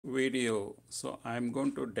video, so I'm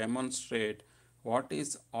going to demonstrate what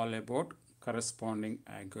is all about corresponding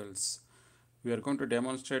angles. We are going to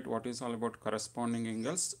demonstrate what is all about corresponding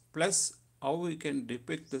angles plus how we can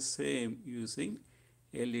depict the same using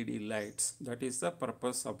LED lights. That is the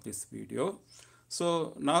purpose of this video.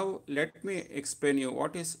 So now let me explain you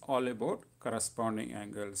what is all about corresponding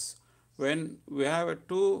angles. When we have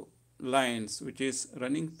two lines which is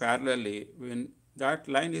running parallelly, when that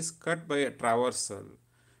line is cut by a traversal,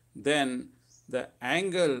 then the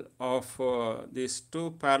angle of these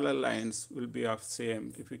two parallel lines will be of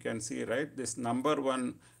same. If you can see, right, this number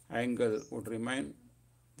one angle would remain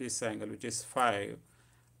this angle, which is 5,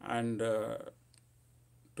 and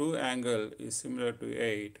 2 angle is similar to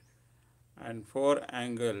 8, and 4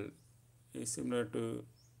 angle is similar to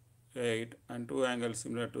 8, and 2 angle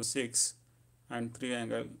similar to 6, and 3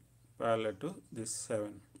 angle parallel to this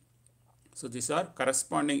 7. So these are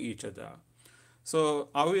corresponding each other. So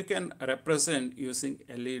how we can represent using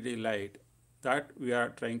LED light, that we are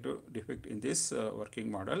trying to depict in this working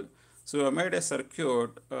model. So we have made a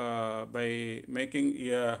circuit by making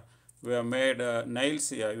we have made nails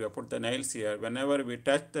here. We have put the nails here. Whenever we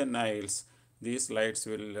touch the nails, these lights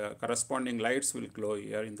will corresponding lights will glow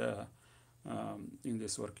here in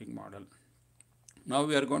this working model. Now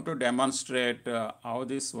we are going to demonstrate how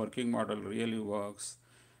this working model really works.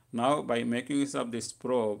 Now by making use of this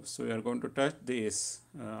probe, so we are going to touch these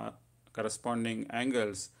corresponding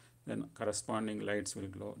angles, then corresponding lights will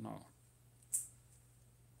glow now.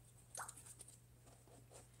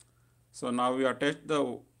 So now we have touched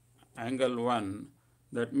the angle 1,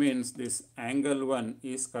 that means this angle 1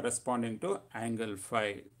 is corresponding to angle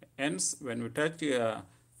 5. Hence when we touch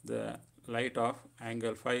the light of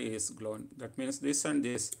angle 5 is glowing, that means this and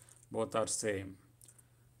this both are same.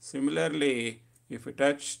 Similarly, if we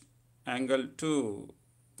touch angle 2,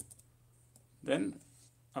 then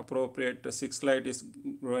appropriate 6 light is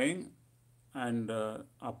glowing, and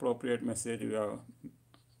appropriate message we have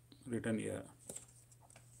written here.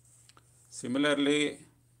 Similarly,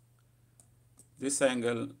 this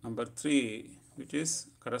angle number 3, which is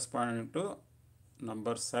corresponding to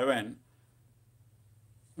number 7,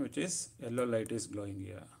 which is yellow light is glowing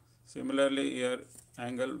here. Similarly, here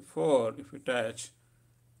angle 4, if we touch,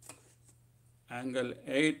 angle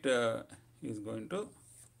 8 is going to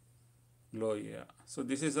glow here. So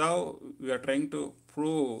this is how we are trying to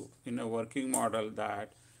prove in a working model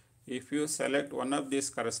that if you select one of these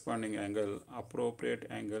corresponding angle, appropriate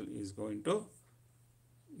angle is going to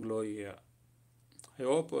glow here. I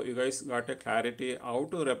hope you guys got a clarity how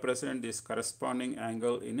to represent this corresponding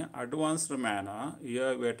angle in an advanced manner.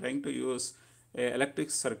 Here we are trying to use an electric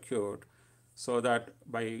circuit, so that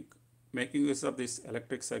by making use of this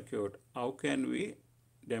electric circuit, how can we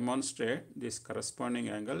demonstrate this corresponding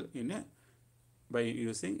angle by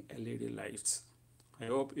using LED lights. I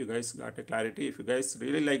hope you guys got a clarity. If you guys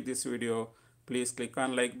really like this video, please click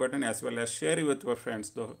on like button as well as share it with your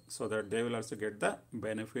friends so that they will also get the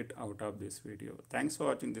benefit out of this video. Thanks for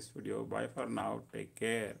watching this video. Bye for now. Take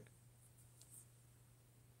care.